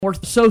We're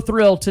so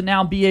thrilled to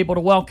now be able to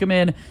welcome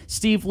in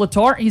Steve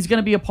Letarte. He's going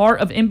to be a part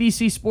of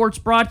NBC Sports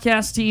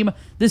broadcast team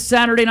this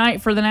Saturday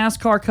night for the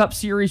NASCAR Cup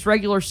Series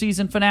regular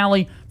season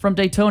finale from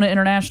Daytona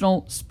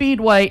International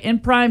Speedway in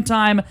prime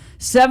time,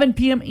 7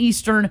 p.m.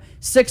 Eastern,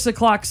 6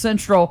 o'clock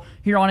Central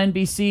here on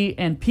NBC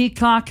and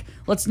Peacock.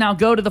 Let's now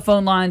go to the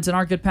phone lines, and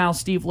our good pal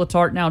Steve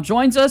Letarte now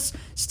joins us.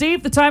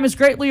 Steve, the time is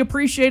greatly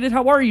appreciated.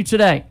 How are you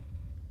today?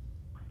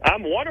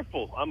 I'm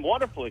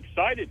wonderful.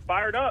 Excited,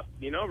 fired up.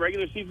 You know,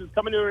 regular season's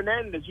coming to an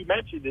end. As you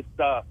mentioned, it's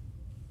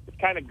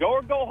kind of go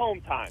or go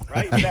home time,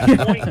 right? It's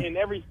that point in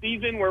every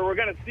season where we're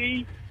going to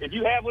see if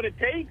you have what it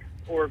takes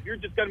or if you're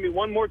just going to be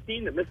one more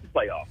team that misses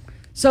playoffs.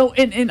 So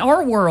in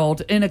our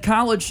world, in a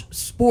college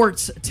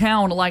sports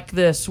town like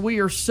this, we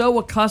are so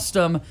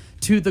accustomed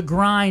to the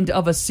grind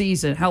of a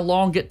season, how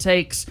long it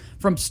takes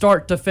from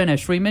start to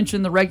finish. We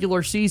mentioned the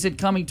regular season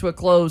coming to a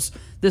close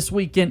this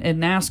weekend in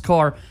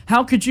NASCAR.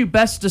 How could you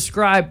best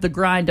describe the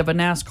grind of a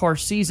NASCAR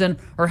season,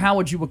 or how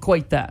would you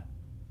equate that?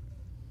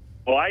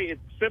 Well,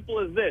 it's simple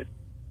as this.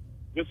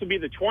 This will be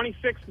the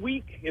 26th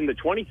week in the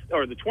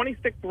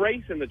 26th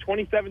race in the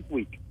 27th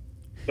week.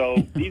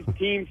 So these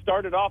teams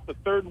started off the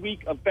third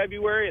week of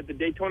February at the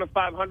Daytona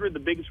 500, the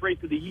biggest race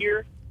of the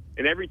year,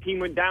 and every team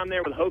went down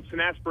there with hopes and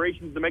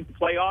aspirations to make the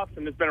playoffs,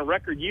 and it's been a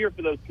record year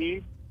for those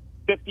teams.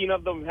 15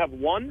 of them have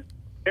won.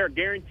 They're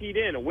guaranteed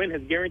in. A win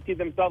has guaranteed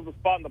themselves a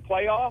spot in the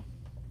playoffs,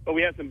 but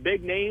we have some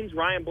big names,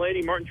 Ryan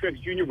Blaney, Martin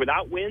Truex Jr.,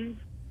 without wins,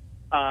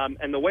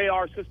 and the way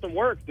our system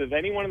works, if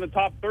anyone in the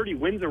top 30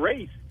 wins a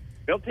race,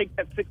 they'll take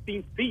that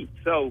 16th seat.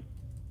 So,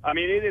 I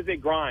mean, it is a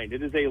grind.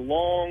 It is a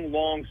long,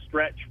 long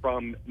stretch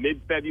from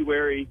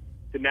mid-February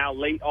to now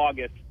late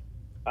August.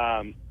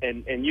 And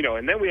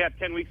then we have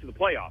 10 weeks of the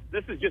playoffs.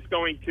 This is just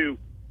going to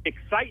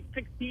excite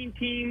 16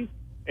 teams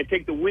and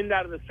take the wind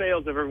out of the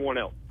sails of everyone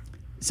else.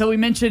 So we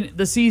mentioned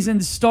the season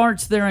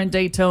starts there in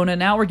Daytona.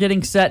 Now we're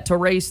getting set to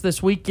race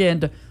this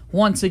weekend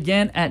once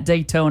again at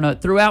Daytona.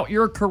 Throughout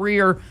your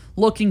career,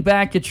 looking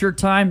back at your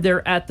time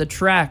there at the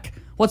track,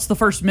 what's the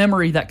first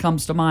memory that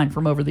comes to mind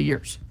from over the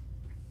years?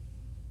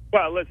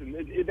 Well,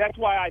 listen, that's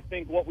why I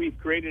think what we've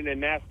created in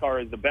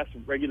NASCAR is the best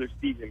regular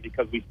season,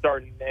 because we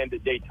start and end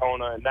at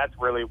Daytona, and that's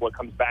really what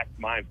comes back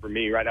to mind for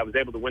me, right? I was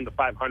able to win the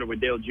 500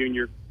 with Dale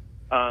Jr.,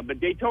 but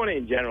Daytona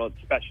in general,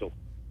 it's special.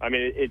 I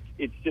mean,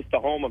 it's just the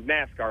home of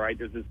NASCAR, right?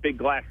 There's this big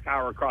glass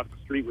tower across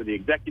the street where the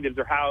executives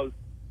are housed.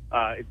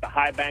 It's the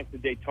high banks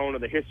of Daytona,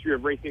 the history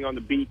of racing on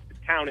the beach, the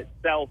town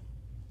itself.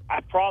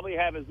 I probably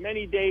have as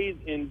many days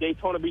in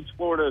Daytona Beach,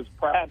 Florida as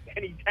perhaps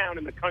any town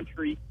in the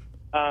country.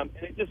 And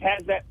it just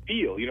has that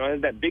feel, it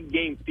has that big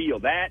game feel.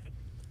 That,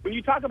 when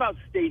you talk about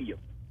stadiums,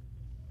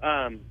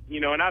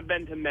 and I've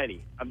been to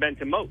many. I've been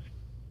to most,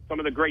 some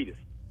of the greatest.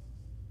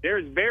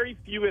 There's very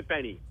few, if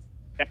any,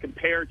 that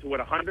compare to what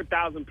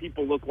 100,000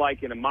 people look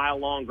like in a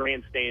mile-long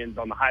grandstands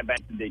on the high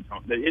banks of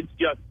Daytona. It's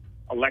just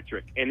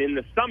electric. And in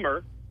the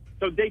summer,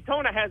 so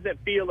Daytona has that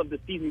feel of the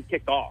season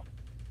kicked off.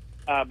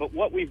 But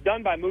what we've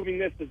done by moving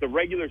this to the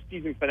regular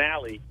season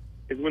finale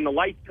is when the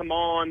lights come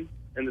on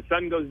and the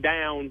sun goes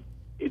down,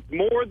 it's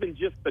more than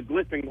just the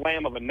glitz and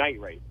glam of a night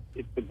race.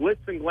 It's the glitz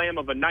and glam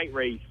of a night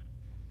race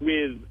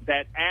with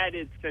that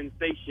added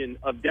sensation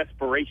of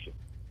desperation.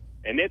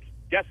 And it's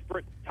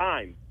desperate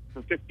times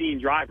for 15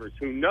 drivers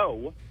who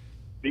know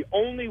the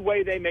only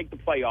way they make the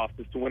playoffs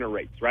is to win a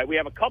race, right? We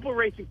have a couple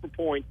racing for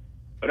points,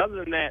 but other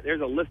than that,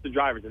 there's a list of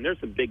drivers, and there's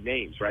some big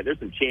names, right? There's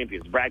some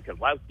champions. Brad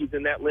Keselowski's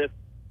in that list.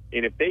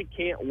 And if they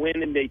can't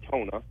win in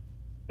Daytona,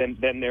 then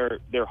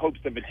their hopes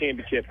of a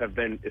championship have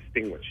been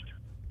extinguished.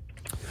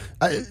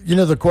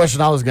 The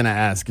question I was going to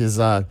ask is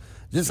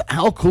just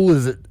how cool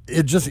is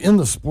it just in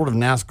the sport of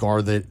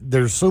NASCAR that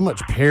there's so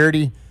much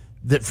parity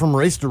that from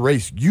race to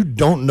race, you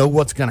don't know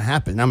what's going to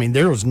happen. I mean,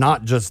 there is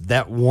not just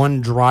that one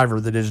driver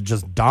that is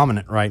just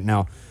dominant right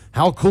now.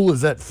 How cool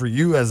is that for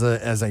you as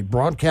a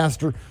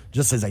broadcaster,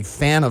 just as a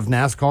fan of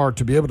NASCAR,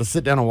 to be able to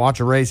sit down and watch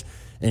a race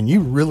and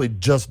you really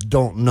just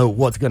don't know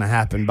what's going to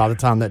happen by the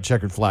time that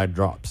checkered flag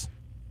drops?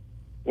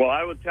 Well,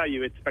 I will tell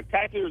you, it's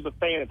spectacular as a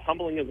fan. It's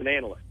humbling as an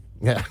analyst.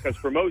 Yeah. Because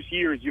for most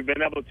years, you've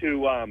been able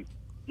to,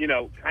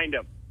 kind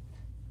of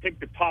pick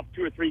the top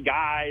 2 or 3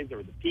 guys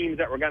or the teams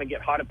that were going to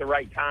get hot at the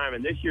right time.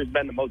 And this year's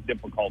been the most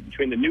difficult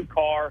between the new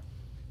car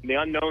and the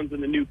unknowns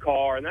in the new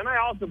car. And then I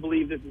also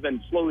believe this has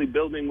been slowly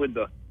building with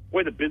the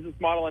way the business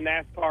model in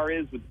NASCAR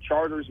is with the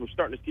charters. We're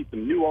starting to see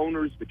some new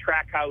owners, the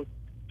Trackhouse,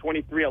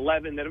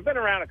 2311, that have been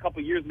around a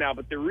couple years now,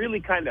 but they're really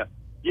kind of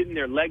getting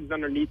their legs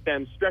underneath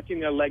them, stretching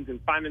their legs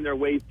and finding their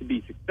ways to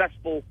be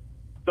successful.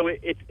 So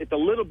it's a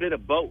little bit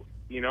of both.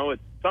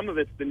 Some of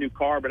it's the new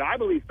car, but I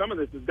believe some of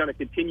this is going to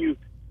continue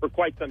for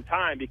quite some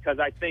time because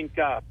I think,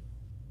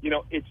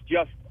 it's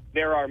just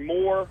there are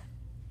more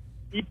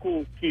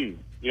equal teams.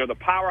 The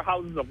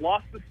powerhouses have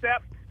lost a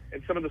step,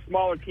 and some of the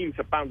smaller teams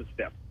have found a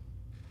step.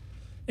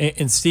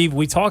 And Steve,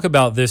 we talk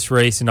about this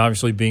race and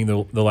obviously being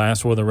the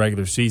last one of the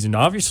regular season.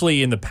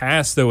 Obviously, in the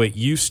past, though, it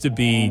used to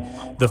be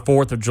the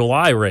 4th of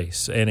July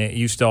race, and it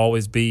used to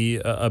always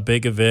be a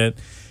big event.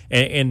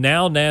 And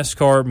now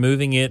NASCAR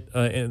moving it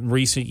in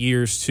recent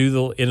years to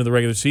the end of the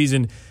regular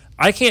season,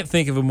 I can't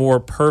think of a more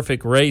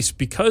perfect race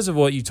because of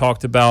what you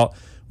talked about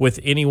with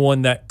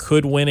anyone that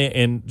could win it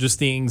and just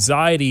the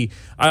anxiety.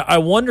 I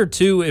wonder,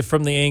 too, if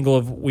from the angle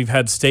of we've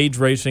had stage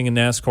racing in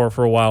NASCAR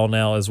for a while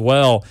now as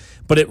well,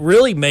 but it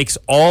really makes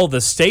all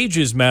the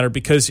stages matter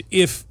because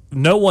if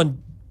no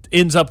one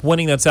ends up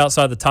winning that's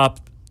outside the top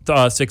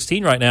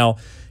 16 right now,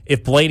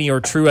 if Blaney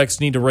or Truex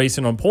need to race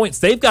in on points,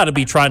 they've got to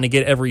be trying to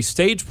get every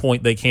stage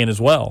point they can as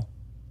well.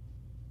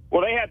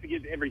 Well, they have to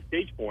get every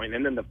stage point,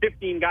 and then the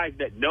 15 guys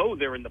that know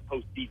they're in the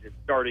postseason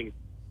starting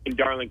in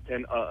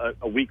Darlington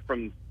a week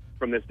from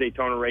this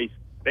Daytona race,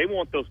 they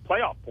want those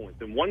playoff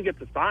points, and one gets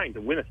assigned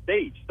to win a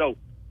stage. So,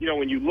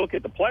 when you look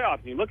at the playoffs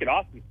and you look at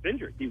Austin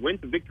Cindric, he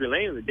went to victory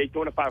lane in the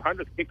Daytona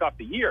 500 to kick off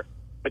the year.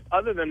 But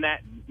other than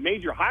that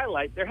major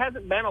highlight, there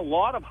hasn't been a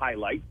lot of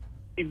highlights.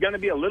 He's going to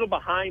be a little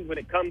behind when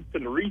it comes to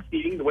the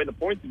reseeding, the way the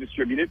points are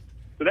distributed.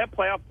 So that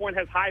playoff point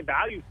has high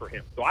value for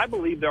him. So I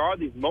believe there are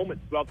these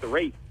moments throughout the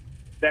race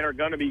that are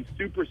going to be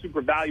super,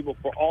 super valuable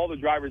for all the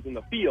drivers in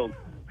the field.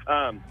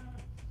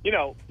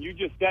 You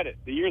just said it.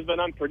 The year's been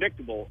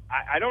unpredictable.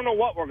 I don't know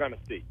what we're going to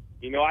see.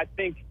 I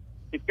think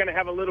it's going to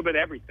have a little bit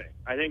of everything.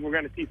 I think we're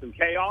going to see some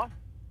chaos.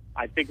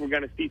 I think we're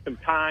going to see some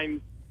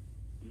times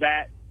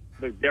that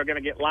they're going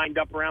to get lined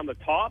up around the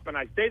top. And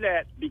I say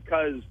that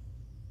because,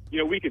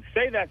 we could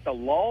say that's a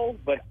lull,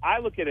 but I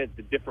look at it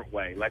a different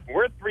way. Like, when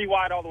we're 3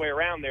 wide all the way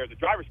around there, the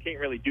drivers can't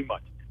really do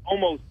much.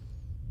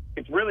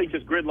 It's really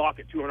just gridlock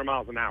at 200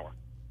 miles an hour.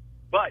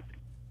 But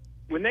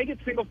when they get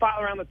single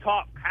file around the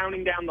top,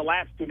 counting down the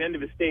laps to an end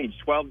of a stage,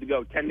 12 to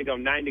go, 10 to go,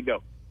 9 to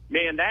go,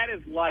 man, that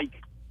is like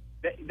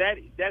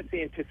that's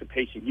the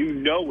anticipation.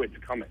 It's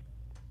coming.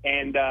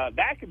 And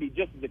that could be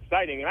just as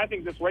exciting. And I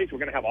think this race, we're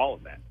going to have all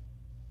of that.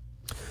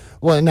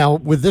 Well, now,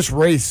 with this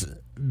race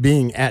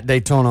being at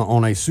Daytona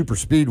on a super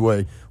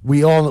speedway,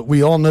 we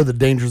all know the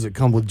dangers that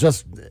come with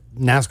just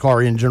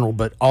NASCAR in general,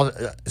 but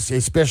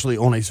especially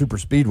on a super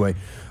speedway.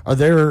 Are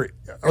there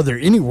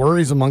any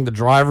worries among the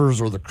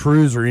drivers or the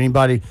crews or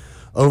anybody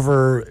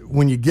over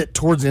when you get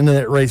towards the end of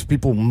that race,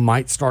 people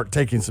might start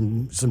taking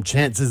some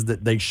chances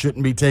that they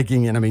shouldn't be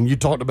taking? And I mean, you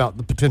talked about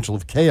the potential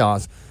of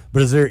chaos,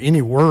 but is there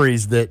any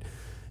worries that,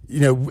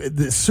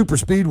 the super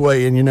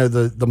speedway and,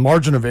 the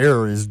margin of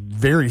error is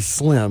very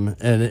slim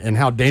and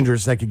how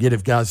dangerous that could get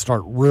if guys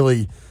start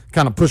really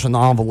kind of pushing the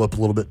envelope a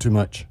little bit too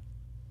much?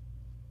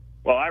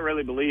 Well, I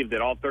really believe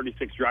that all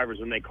 36 drivers,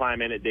 when they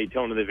climb in at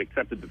Daytona, they've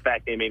accepted the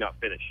fact they may not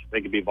finish.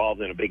 They could be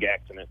involved in a big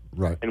accident.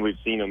 Right. And we've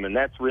seen them. And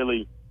that's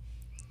really,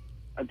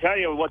 I tell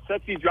you, what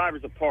sets these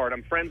drivers apart.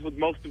 I'm friends with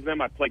most of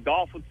them. I play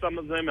golf with some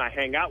of them. I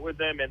hang out with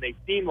them, and they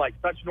seem like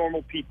such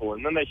normal people.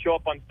 And then they show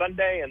up on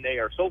Sunday, and they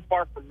are so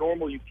far from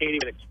normal you can't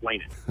even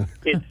explain it.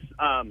 It's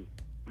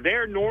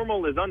their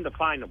normal is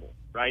undefinable,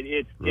 right?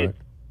 It's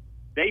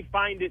they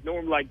find it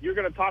normal. Like, you're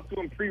going to talk to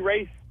them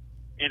pre-race,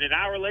 and an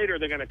hour later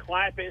they're going to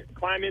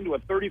climb into a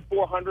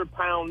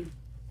 3,400-pound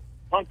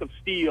hunk of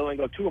steel and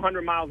go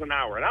 200 miles an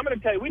hour. And I'm going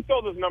to tell you, we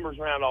throw those numbers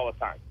around all the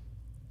time.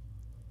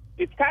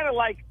 It's kind of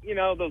like,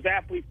 those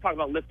athletes talk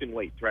about lifting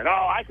weights, right?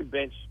 Oh, I could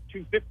bench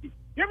 250.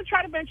 You ever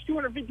try to bench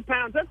 250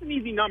 pounds? That's an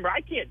easy number.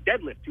 I can't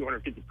deadlift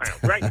 250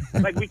 pounds, right?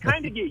 Like, we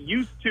kind of get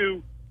used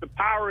to the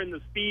power and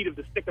the speed of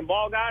the stick and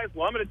ball guys.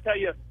 Well, I'm going to tell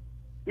you,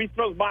 we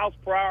throw miles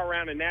per hour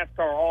around in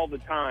NASCAR all the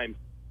time.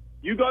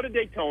 You go to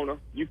Daytona,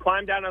 you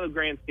climb down on the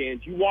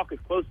grandstands, you walk as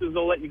close as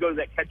they'll let you go to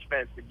that catch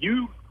fence, and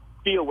you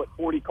feel what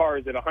 40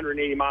 cars at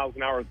 180 miles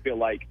an hour feel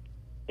like,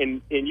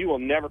 and you will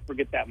never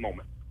forget that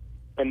moment.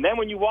 And then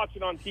when you watch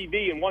it on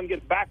TV and one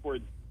gets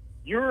backwards,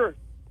 your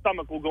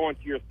stomach will go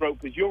into your throat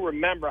because you'll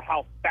remember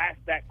how fast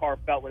that car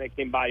felt when it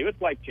came by you. It's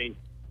life-changing.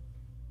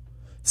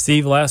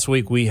 Steve, last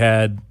week we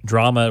had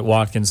drama at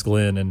Watkins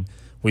Glen, and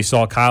we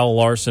saw Kyle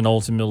Larson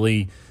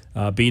ultimately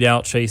beat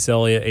out Chase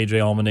Elliott, A.J.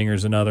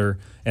 Allmendinger's and other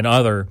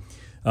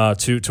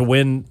to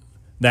win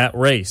that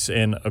race.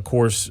 And, of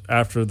course,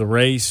 after the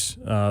race,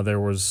 there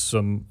was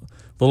some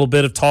little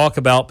bit of talk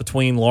about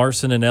between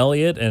Larson and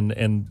Elliott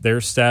and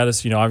their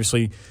status.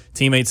 Obviously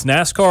teammates.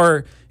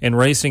 NASCAR and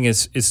racing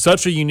is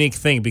such a unique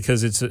thing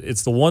because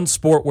it's the one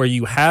sport where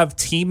you have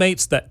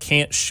teammates that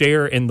can't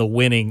share in the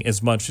winning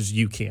as much as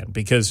you can.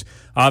 Because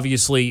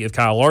obviously, if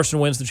Kyle Larson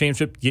wins the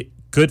championship,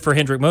 good for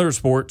Hendrick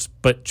Motorsports,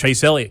 but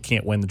Chase Elliott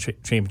can't win the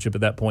championship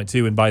at that point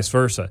too, and vice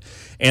versa.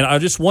 And I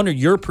just wonder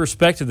your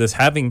perspective, this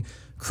having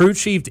crew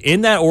chiefed in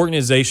that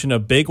organization, a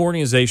big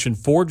organization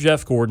for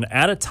Jeff Gordon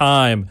at a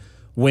time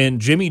when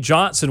Jimmy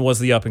Johnson was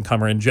the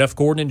up-and-comer and Jeff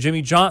Gordon and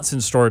Jimmy Johnson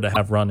started to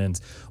have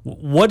run-ins.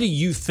 What do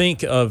you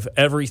think of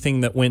everything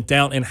that went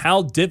down, and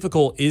how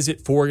difficult is it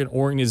for an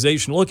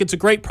organization? Look, it's a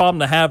great problem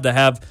to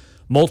have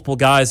multiple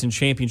guys in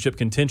championship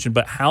contention,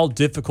 but how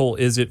difficult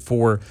is it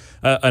for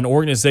an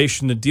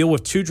organization to deal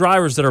with two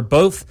drivers that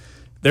are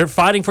they're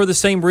fighting for the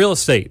same real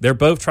estate. They're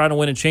both trying to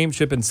win a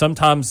championship, and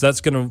sometimes that's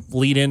going to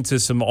lead into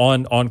some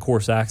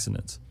on-course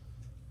accidents.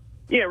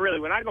 Yeah, really.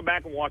 When I go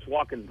back and watch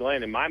Watkins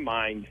Glen, in my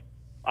mind,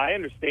 I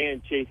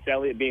understand Chase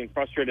Elliott being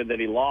frustrated that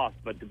he lost,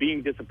 but to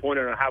being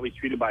disappointed on how he's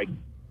treated by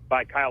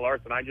Kyle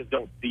Larson, I just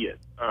don't see it.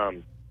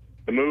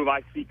 The move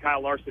I see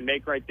Kyle Larson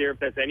make right there, if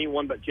that's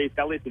anyone but Chase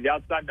Elliott to the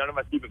outside, none of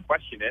us even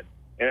question it.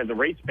 And as a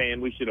race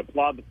fan, we should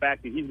applaud the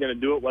fact that he's going to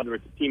do it whether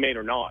it's a teammate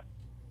or not.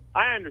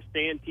 I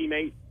understand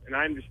teammates, and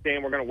I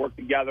understand we're going to work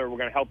together. We're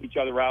going to help each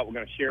other out. We're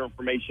going to share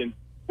information.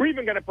 We're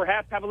even going to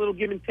perhaps have a little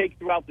give and take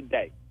throughout the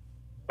day.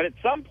 But at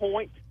some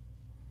point,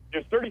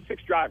 there's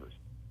 36 drivers.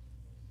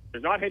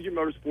 There's not Hendrick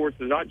Motorsports.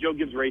 There's not Joe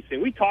Gibbs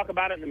Racing. We talk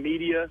about it in the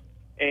media,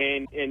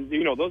 and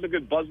those are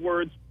good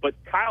buzzwords. But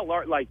Kyle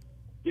Larson,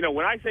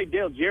 when I say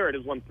Dale Jarrett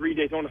has won 3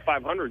 Daytona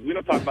 500s, we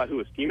don't talk about who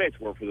his teammates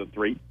were for the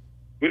 3.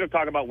 We don't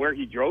talk about where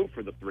he drove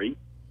for the 3.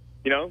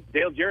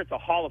 Dale Jarrett's a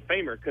Hall of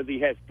Famer because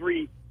he has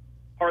 3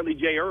 Harley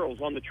J. Earls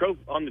on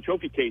the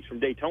trophy case from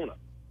Daytona.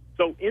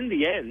 So in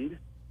the end,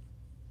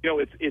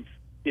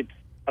 it's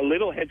a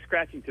little head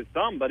scratching to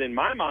some, but in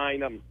my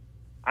mind,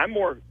 I'm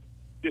more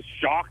just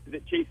shocked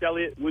that Chase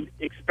Elliott would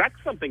expect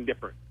something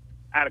different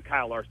out of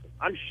Kyle Larson.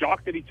 I'm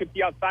shocked that he took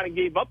the outside and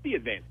gave up the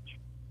advantage.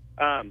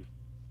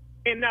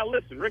 And now,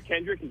 listen, Rick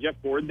Hendrick and Jeff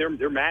Gordon,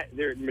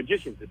 they're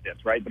magicians at this,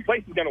 right? The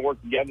place is going to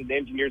work together. The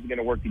engineers are going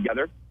to work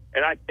together.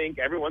 And I think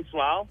every once in a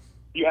while,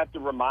 you have to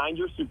remind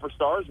your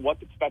superstars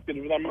what's expected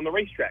of them on the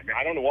racetrack. Now,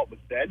 I don't know what was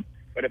said,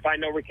 but if I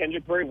know Rick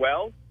Hendrick very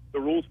well, the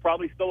rules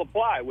probably still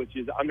apply, which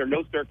is under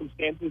no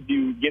circumstances do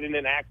you get in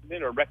an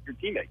accident or wreck your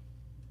teammate.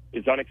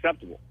 It's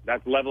unacceptable.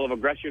 That level of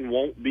aggression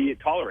won't be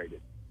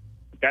tolerated.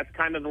 That's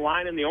kind of the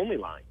line and the only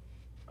line.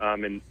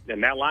 And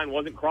that line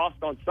wasn't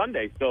crossed on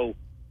Sunday. So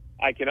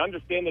I can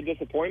understand the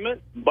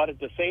disappointment, but at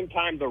the same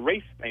time, the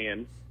race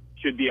fan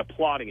should be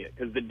applauding it.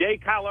 Because the day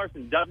Kyle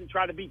Larson doesn't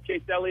try to beat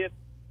Chase Elliott,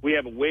 we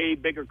have a way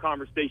bigger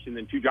conversation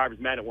than 2 drivers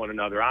mad at one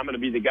another. I'm going to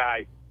be the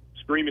guy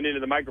screaming into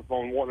the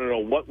microphone wanting to know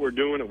what we're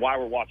doing and why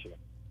we're watching it.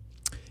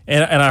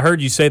 And I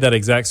heard you say that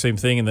exact same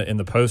thing in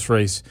the post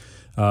race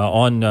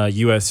on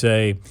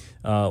USA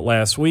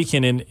last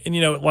weekend,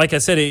 and like I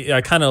said,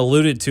 I kind of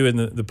alluded to in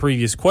the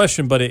previous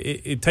question, but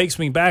it takes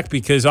me back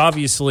because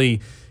obviously,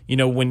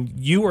 when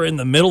you were in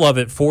the middle of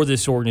it for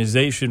this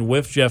organization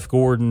with Jeff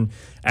Gordon,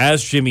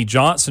 as Jimmy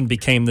Johnson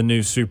became the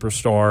new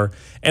superstar,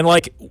 and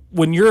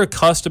when you're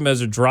accustomed as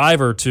a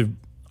driver to.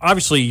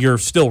 Obviously, you're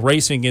still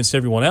racing against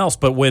everyone else,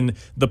 but when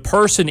the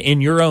person in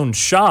your own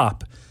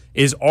shop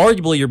is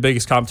arguably your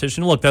biggest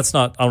competition. Look, that's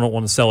not, I don't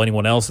want to sell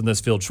anyone else in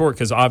this field short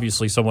because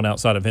obviously someone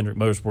outside of Hendrick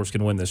Motorsports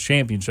can win this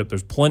championship.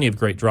 There's plenty of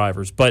great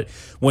drivers. But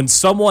when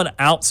someone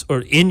out or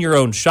in your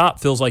own shop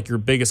feels like your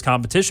biggest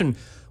competition,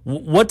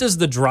 what does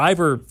the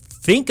driver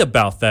think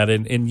about that?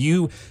 And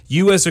you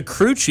as a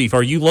crew chief,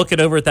 are you looking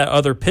over at that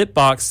other pit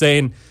box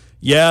saying,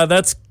 yeah,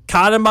 that's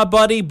kind of my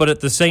buddy, but at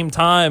the same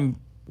time,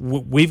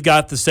 we've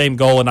got the same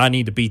goal and I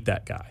need to beat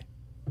that guy?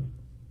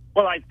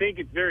 Well, I think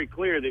it's very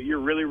clear that you're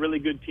really, really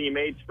good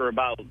teammates for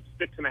about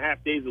 6.5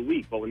 days a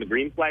week. But when the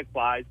green flag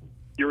flies,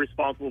 you're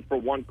responsible for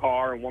one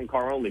car and one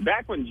car only.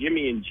 Back when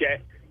Jimmy and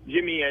Jeff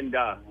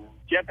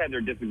had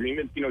their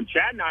disagreements,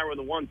 Chad and I were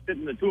the ones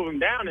sitting the 2 of them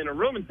down in a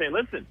room and saying,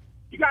 listen,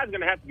 you guys are going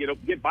to have to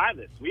get by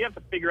this. We have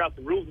to figure out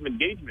the rules of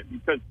engagement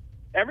because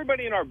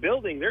everybody in our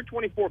building, they're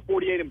 24,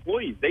 48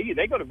 employees.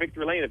 They go to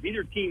victory lane if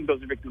either team goes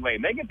to victory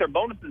lane. They get their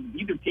bonuses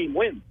if either team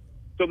wins.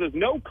 So there's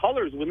no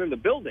colors within the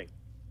building.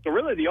 So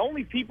really the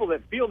only people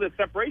that feel this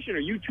separation are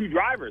you 2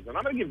 drivers. And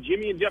I'm going to give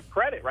Jimmy and Jeff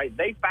credit, right?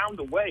 They found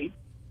a way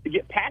to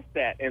get past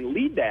that and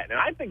lead that. And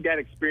I think that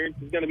experience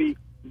is going to be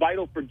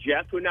vital for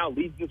Jeff, who now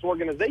leads this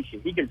organization.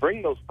 He can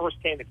bring those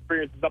firsthand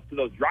experiences up to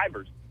those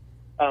drivers.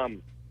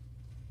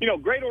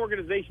 Great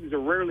organizations are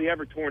rarely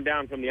ever torn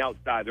down from the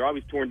outside. They're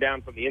always torn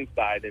down from the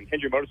inside, and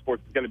Hendrick Motorsports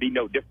is going to be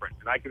no different.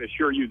 And I can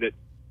assure you that,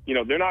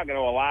 they're not going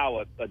to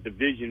allow a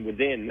division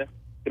within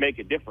to make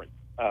a difference.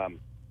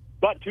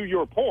 But to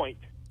your point,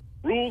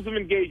 rules of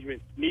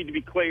engagement need to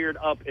be cleared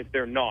up if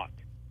they're not,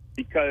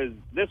 because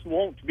this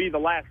won't be the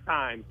last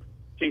time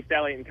Chase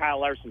Elliott and Kyle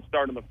Larson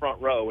start in the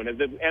front row. And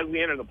as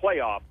we enter the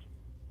playoffs,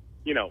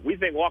 we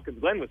think Watkins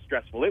Glen was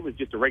stressful. It was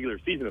just a regular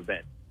season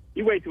event.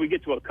 You wait till we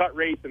get to a cut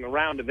race in the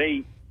round of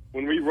 8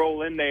 when we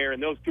roll in there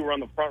and those 2 are on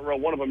the front row,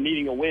 one of them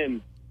needing a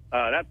win.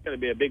 That's going to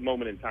be a big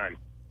moment in time.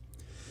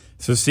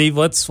 So, Steve,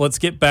 let's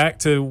get back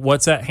to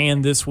what's at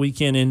hand this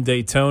weekend in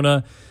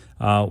Daytona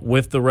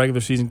with the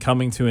regular season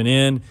coming to an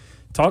end.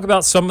 Talk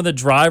about some of the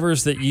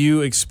drivers that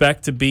you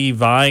expect to be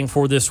vying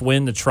for this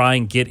win to try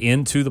and get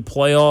into the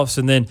playoffs.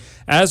 And then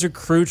as a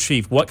crew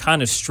chief, what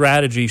kind of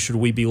strategy should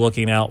we be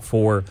looking out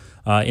for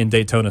in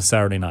Daytona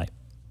Saturday night?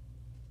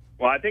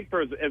 Well, I think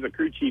as a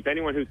crew chief,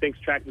 anyone who thinks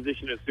track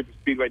position at super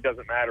speedway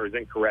doesn't matter is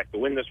incorrect. To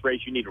win this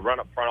race, you need to run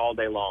up front all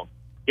day long.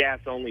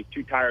 Gas only,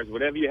 2 tires,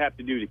 whatever you have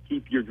to do to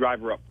keep your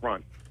driver up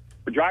front.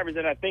 For drivers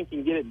that I think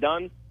can get it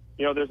done,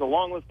 there's a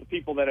long list of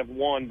people that have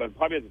won, but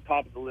probably at the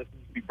top of the list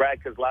would be Brad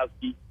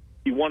Keselowski.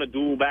 He won a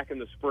duel back in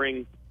the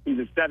spring. He's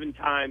a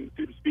 7-time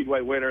super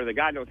speedway winner. The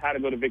guy knows how to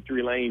go to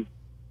victory lane.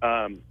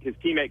 His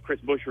teammate Chris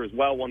Buescher as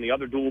well won the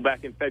other duel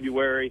back in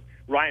February.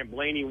 Ryan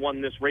Blaney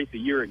won this race a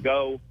year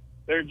ago.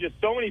 There are just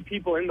so many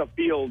people in the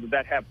field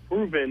that have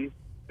proven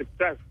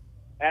success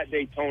at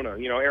Daytona.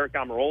 Eric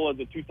Almirola is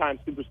a 2-time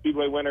super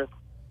speedway winner.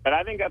 And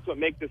I think that's what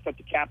makes this such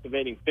a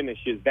captivating finish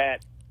is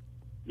that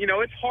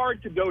it's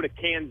hard to go to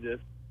Kansas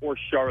or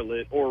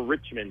Charlotte or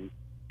Richmond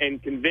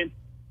and convince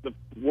the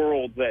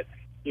world that,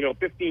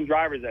 15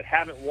 drivers that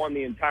haven't won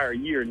the entire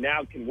year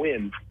now can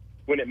win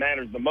when it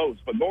matters the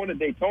most. But going to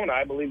Daytona,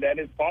 I believe that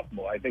is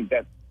possible. I think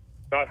that's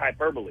not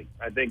hyperbole.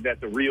 I think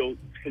that's a real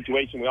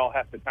situation we all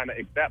have to kind of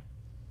accept.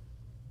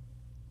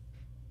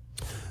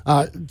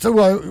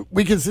 So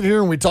we can sit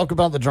here and we talk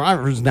about the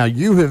drivers. Now,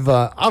 you have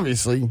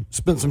obviously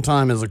spent some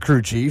time as a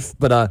crew chief,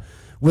 but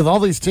with all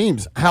these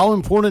teams, how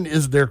important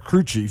is their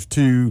crew chief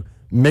to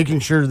making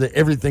sure that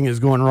everything is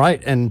going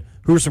right? And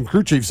who are some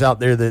crew chiefs out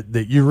there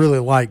that you really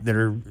like that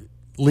are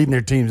leading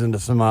their teams into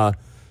some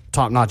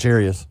top-notch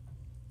areas?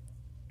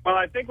 Well,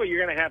 I think what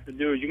you're going to have to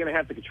do is you're going to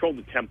have to control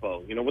the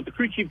tempo. What the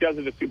crew chief does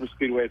at a super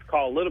speedway is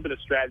call a little bit of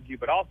strategy,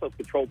 but also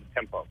control the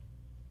tempo.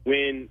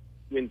 When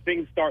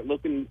things start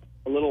looking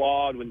a little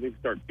odd, when things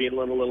start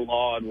feeling a little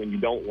odd, when you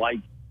don't like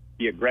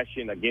the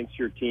aggression against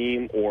your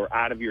team or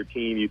out of your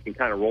team, you can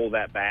kind of roll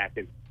that back.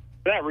 And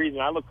for that reason,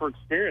 I look for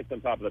experience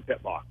on top of the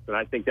pit box, and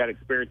I think that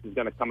experience is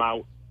going to come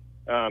out.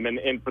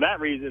 And for that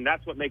reason,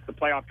 that's what makes the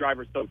playoff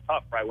drivers so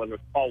tough, right? Whether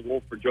it's Paul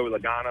Wolfe for Joey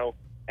Logano,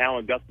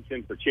 Alan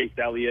Gustafson for Chase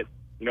Elliott,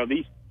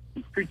 these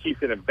crew chiefs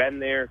that have been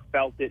there,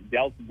 felt it,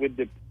 dealt with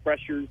the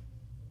pressures,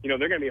 they're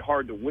going to be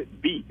hard to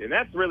beat. And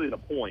that's really the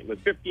point.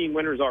 With 15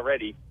 winners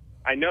already,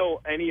 I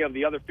know any of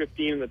the other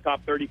 15 in the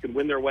top 30 could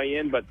win their way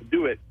in, but to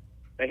do it,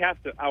 they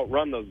have to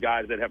outrun those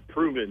guys that have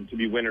proven to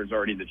be winners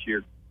already this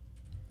year.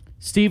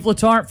 Steve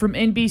Letarte from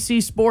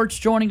NBC Sports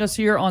joining us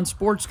here on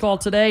Sports Call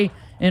today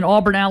in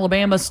Auburn,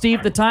 Alabama.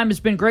 Steve, the time has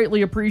been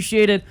greatly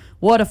appreciated.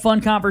 What a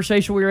fun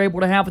conversation we were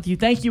able to have with you.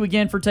 Thank you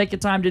again for taking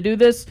time to do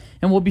this,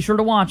 and we'll be sure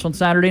to watch on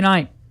Saturday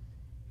night.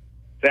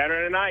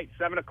 Saturday night,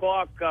 7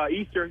 o'clock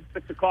Eastern,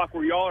 6 o'clock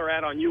where y'all are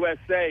at on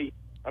USA.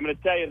 I'm going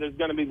to tell you, there's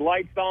going to be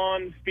lights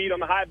on, speed on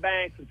the high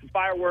banks, and some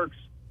fireworks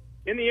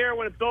in the air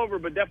when it's over,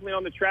 but definitely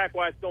on the track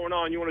while it's going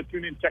on. You want to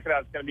tune in and check it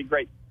out. It's going to be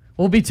great.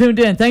 We'll be tuned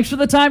in. Thanks for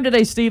the time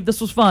today, Steve.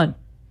 This was fun.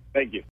 Thank you.